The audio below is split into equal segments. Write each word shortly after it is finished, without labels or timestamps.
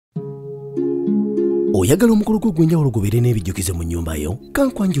Oyagala omukolo gw'ogwenjawulo gubeere n'ebijjukize mu nnyumba yo?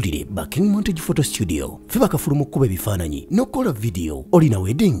 Kankwanjulire Backing Montage Photo Studio. Ffe bakafuluma okukuba ebifaananyi n'okukola vidiyo. Olina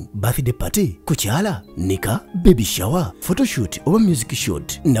wedding, birthday party, kukyala, nika, baby shower, photoshoot oba music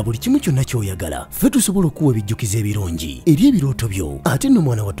shoot na buli kimu kyonna ky'oyagala. Ffe tusobola okuwa ebijjukize ebirungi eri ebirooto byo. Ate nno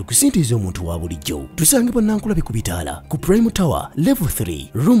mwana wattu kusintiiza omuntu wa bulijjo. Tusangibwa Nankulabe ku Bitaala, ku Prime Tower, Level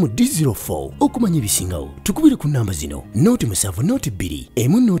 3, Room D04. Okumanya ebisingawo, tukubire ku nnamba zino: 07 2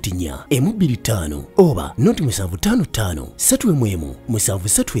 1 4 1 oba 0755 3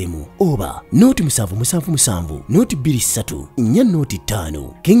 7 oba 0777 23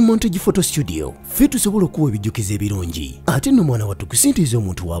 405. King Montage Photo Studio. Ffe tusobola okuwa ebijjukize ebirungi ate nno mwana wattu kusintiiza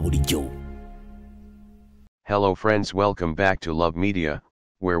omuntu wa bulijjo. Hello friends, welcome back to Love Media,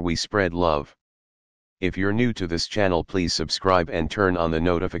 where we spread love. If you're new to this channel, please subscribe and turn on the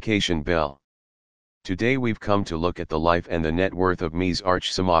notification bell. Today we've come to look at the life and the net worth of Mesach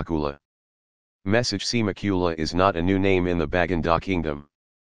Semakula. Mesach Semakula is not a new name in the Baganda kingdom.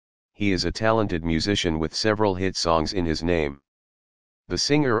 He is a talented musician with several hit songs in his name. The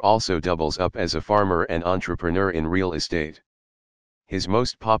singer also doubles up as a farmer and entrepreneur in real estate. His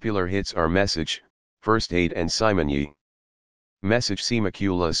most popular hits are Mesach, First Aid and Simonyi. Mesach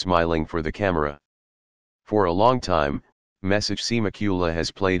Semakula smiling for the camera. For a long time, Mesach Semakula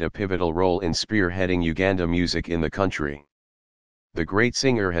has played a pivotal role in spearheading Uganda music in the country. The great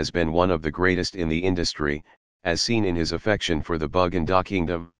singer has been one of the greatest in the industry, as seen in his affection for the Buganda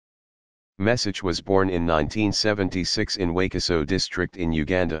kingdom. Mesach was born in 1976 in Wakiso district in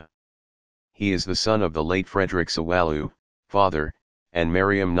Uganda. He is the son of the late Frederick Sawalu, father, and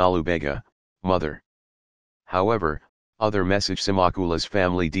Mariam Nalubega, mother. However, other Mesach Semakula's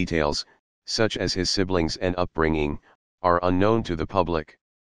family details, such as his siblings and upbringing, are unknown to the public.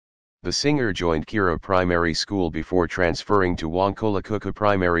 The singer joined Kira Primary School before transferring to Wankolakuka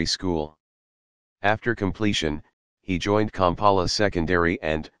Primary School. After completion, he joined Kampala Secondary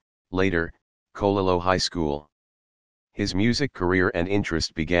and, later, Kololo High School. His music career and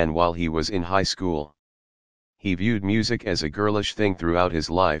interest began while he was in high school. He viewed music as a girlish thing throughout his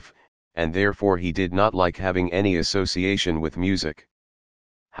life, and therefore he did not like having any association with music.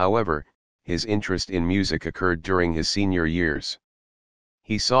 However, his interest in music occurred during his senior years.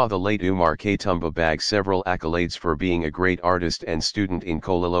 He saw the late Umar Katumba bag several accolades for being a great artist and student in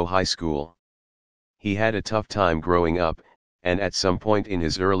Kololo High School. He had a tough time growing up, and at some point in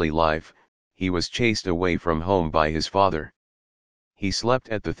his early life, he was chased away from home by his father. He slept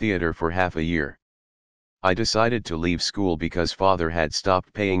at the theater for half a year. I decided to leave school because father had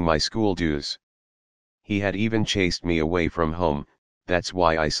stopped paying my school dues. He had even chased me away from home, that's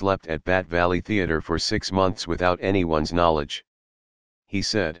why I slept at Bat Valley Theater for 6 months without anyone's knowledge. He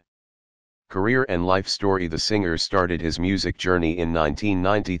said. Career and life story. The singer started his music journey in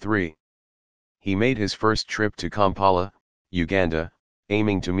 1993. He made his first trip to Kampala, Uganda,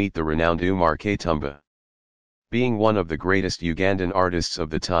 aiming to meet the renowned Umar Katumba. Being one of the greatest Ugandan artists of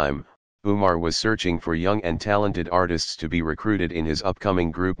the time, Umar was searching for young and talented artists to be recruited in his upcoming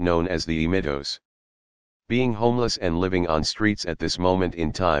group known as the Imitos. Being homeless and living on streets at this moment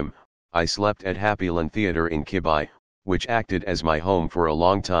in time, I slept at Happyland Theatre in Kibai, which acted as my home for a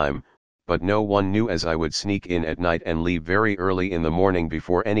long time, but no one knew as I would sneak in at night and leave very early in the morning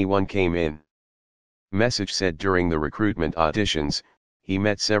before anyone came in. Mesach said during the recruitment auditions, he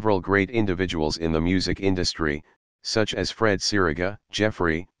met several great individuals in the music industry, such as Fred Siriga,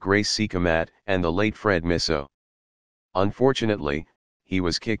 Jeffrey, Grace Sikamat, and the late Fred Misso. Unfortunately, he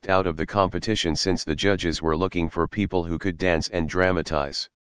was kicked out of the competition since the judges were looking for people who could dance and dramatize.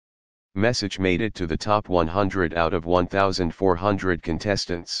 Mesach made it to the top 100 out of 1,400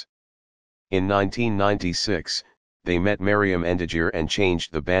 contestants. In 1996, they met Mariam Endajir and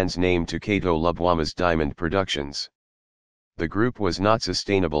changed the band's name to Kato Lubwama's Diamond Productions. The group was not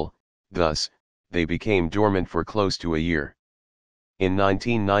sustainable, thus, they became dormant for close to a year. In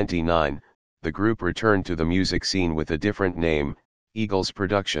 1999, the group returned to the music scene with a different name, Eagles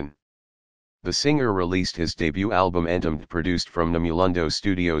Production. The singer released his debut album Entombed, produced from Namulundo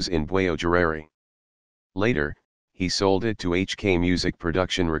Studios in Bweyogerere. Later, he sold it to HK Music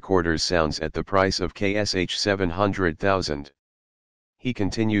Production Recorders Sounds at the price of KSH 700,000. He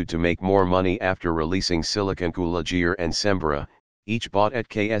continued to make more money after releasing Silikonkula Jir and Sembra, each bought at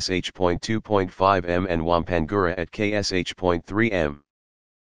KSH 2.5 M and Wampangura at KSH 0.3 M.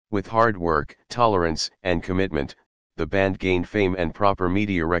 With hard work, tolerance, and commitment, the band gained fame and proper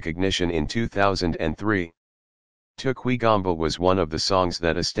media recognition in 2003. Tukwigamba was one of the songs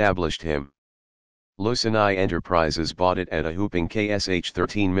that established him. Losanai Enterprises bought it at a whooping KSH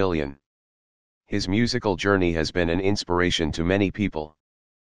 13 million. His musical journey has been an inspiration to many people.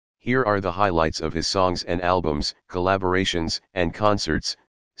 Here are the highlights of his songs and albums, collaborations, and concerts.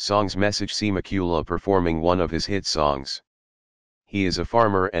 Songs: Mesach Semakula performing one of his hit songs. He is a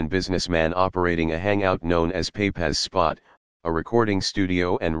farmer and businessman operating a hangout known as Papa's Spot, a recording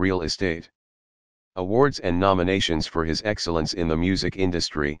studio and real estate. Awards and nominations. For his excellence in the music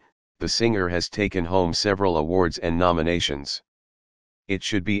industry, the singer has taken home several awards and nominations. It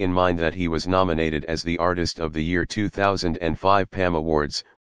should be in mind that he was nominated as the Artist of the Year 2005 PAM Awards,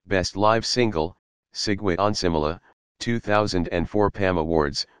 Best Live Single, Sigwit Onsimula, 2004 PAM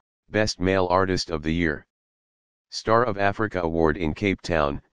Awards, Best Male Artist of the Year. Star of Africa Award in Cape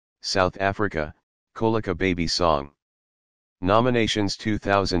Town, South Africa, Kolika Baby Song. Nominations: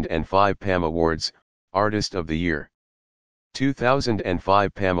 2005 PAM Awards, Artist of the Year.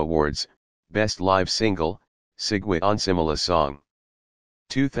 2005 PAM Awards, Best Live Single, Sigwit Onsimula Song.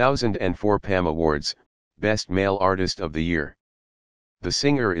 2004 PAM Awards, Best Male Artist of the Year. The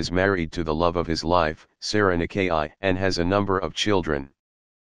singer is married to the love of his life, Sarah Nikai, and has a number of children.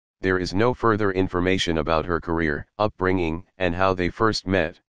 There is no further information about her career, upbringing, and how they first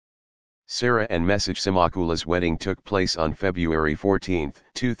met. Sarah and Mesach Semakula's wedding took place on February 14,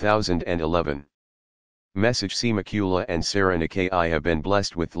 2011. Mesach Semakula and Sarah Nikai have been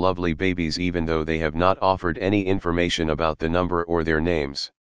blessed with lovely babies, even though they have not offered any information about the number or their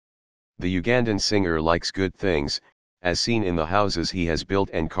names. The Ugandan singer likes good things, as seen in the houses he has built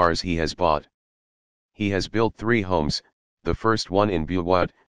and cars he has bought. He has built 3 homes, the first one in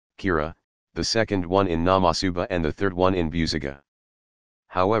Buwat, Kira, the second one in Namasuba, and the third one in Buziga.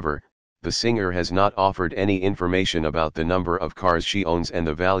 However, the singer has not offered any information about the number of cars she owns and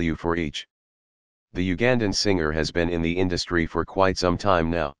the value for each. The Ugandan singer has been in the industry for quite some time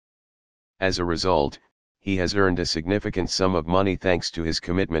now. As a result, he has earned a significant sum of money thanks to his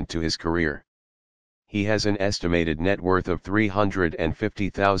commitment to his career. He has an estimated net worth of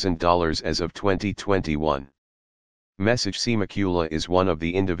 $350,000 as of 2021. Mesach Semakula is one of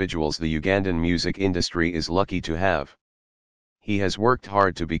the individuals the Ugandan music industry is lucky to have. He has worked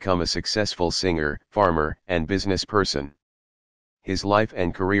hard to become a successful singer, farmer, and business person. His life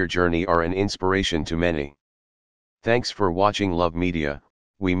and career journey are an inspiration to many. Thanks for watching Love Media.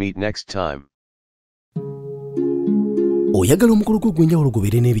 We meet next time. Oyagala omukolo gw'enjawulo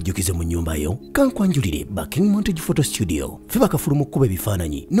gubeere n'ebijjukize mu nnyumba yo? Kankwanjulire Montage Photo Studio. Ffe bakafuluma okkuba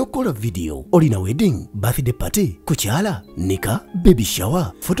ebifaananyi n'okukola video. Olina wedding, birthday party, kukyala, nika, baby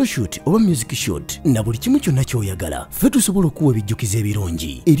shower, photoshoot oba music shoot na buli kimu kyonna ky'oyagala. Ffe tusobola okuwa ebijjukize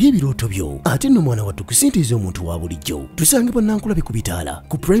ebirungi eri ebirooto byo. Ate nno mwana wattu kusintiiza omuntu wa bulijjo. Tusange Bannankulabe ku Bitaala,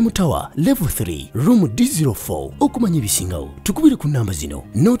 ku Prime Tower, Level 3, Room D04. Okumanya ebisingawo, tukubire ku nnamba zino: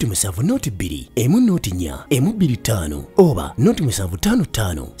 0702 104 125 oba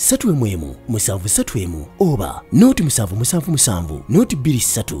 0755 311 731 oba 0777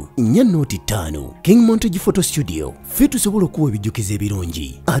 223 405. King Montage Photo Studio. Ffe tusobola okuwa ebijjukize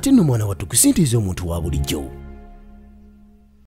ebirungi ate nno mwana wattu kusintiiza omuntu wa bulijjo.